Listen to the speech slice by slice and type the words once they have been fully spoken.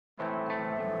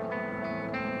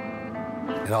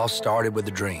It all started with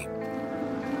a dream.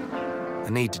 The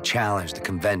need to challenge the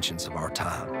conventions of our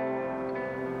time.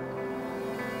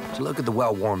 To look at the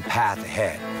well-worn path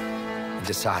ahead and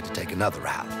decide to take another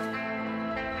route.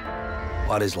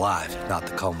 What is life if not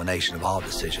the culmination of all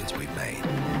decisions we've made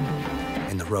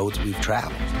and the roads we've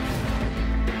traveled?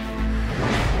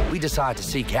 We decide to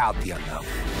seek out the unknown.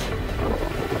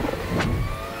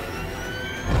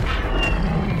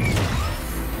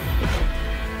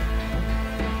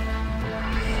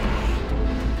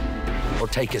 Or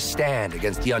take a stand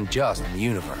against the unjust in the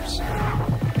universe.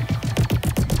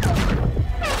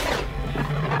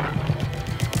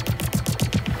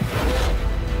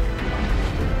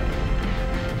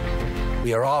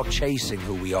 We are all chasing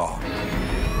who we are,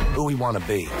 who we want to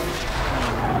be.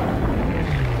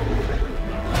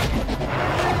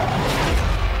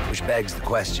 Which begs the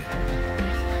question,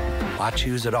 why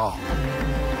choose it all?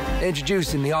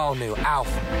 Introducing the all-new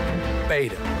Alpha,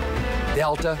 Beta,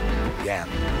 Delta,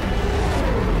 Gamma.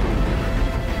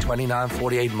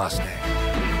 2948 Mustang.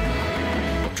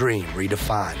 Dream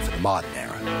redefined for the modern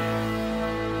era.